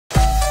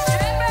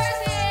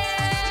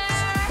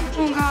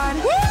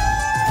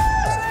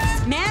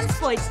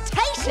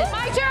Mansploitation!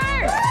 My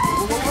turn!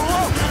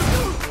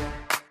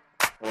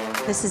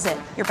 This is it,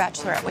 your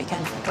bachelorette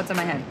weekend. What's in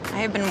my head? I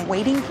have been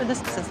waiting for this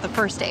since the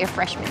first day of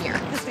freshman year.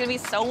 This is gonna be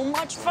so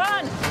much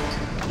fun.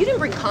 You didn't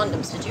bring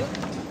condoms, did you?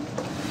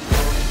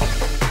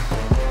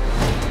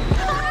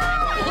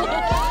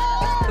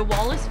 The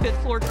Wallace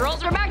fifth floor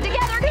girls are back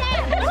together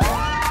again!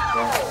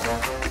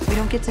 We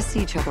don't get to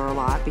see each other a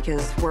lot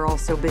because we're all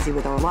so busy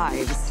with our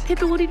lives.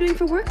 Pippa, what are you doing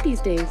for work these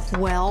days?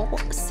 Well,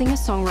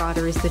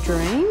 singer-songwriter is the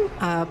dream,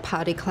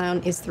 party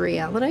clown is the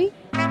reality.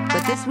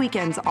 But this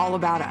weekend's all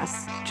about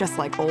us, just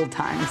like old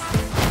times.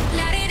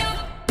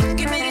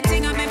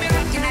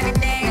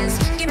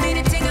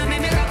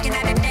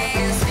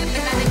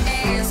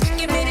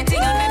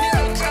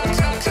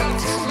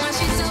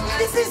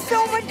 This is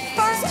so much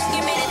fun!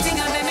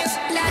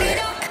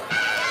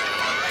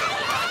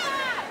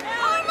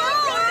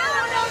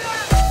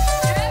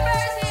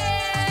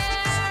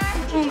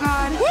 Oh,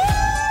 God.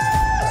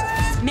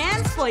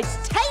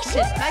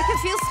 Mansploitation! Make her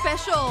feel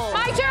special.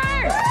 My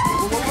turn!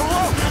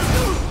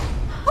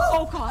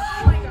 Oh, God.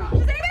 Oh, my God.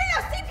 Does anybody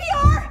know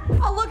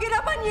CPR? I'll look it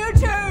up on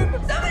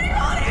YouTube. Somebody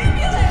call an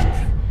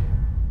ambulance!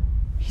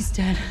 He's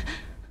dead.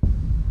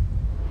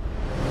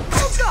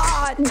 Oh,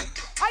 God!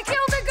 I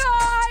killed a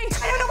guy!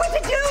 I don't know what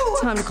to do!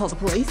 Time to call the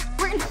police.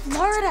 We're in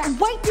Florida, and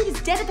white dude is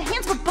dead at the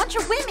hands of a bunch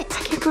of women.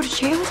 I can't go to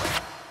jail.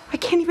 I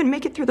can't even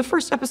make it through the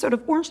first episode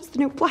of Orange is the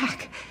New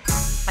Black.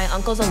 My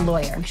uncle's a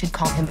lawyer. We should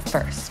call him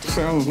first.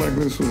 Sounds like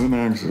this was an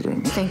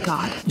accident. Thank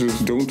God.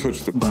 Just don't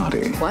touch the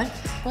body. What?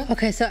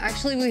 Okay, so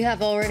actually we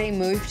have already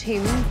moved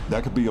him.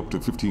 That could be up to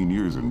 15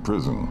 years in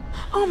prison.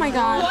 Oh, my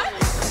God. What?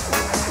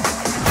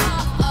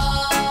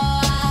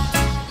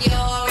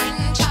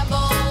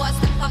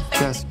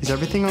 Jess, is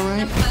everything all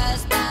right?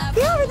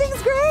 Yeah,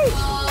 everything's great.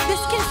 This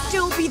can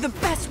still be the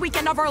best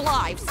weekend of our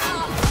lives.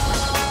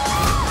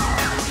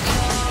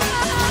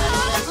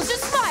 Let's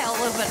just smile a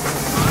little bit.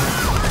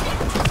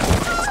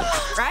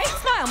 Right?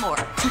 Smile more.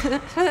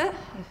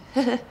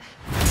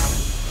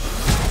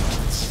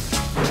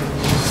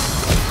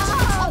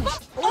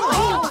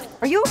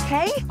 Are you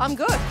okay? I'm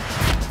good.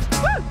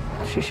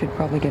 She should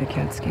probably get a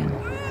CAT scan.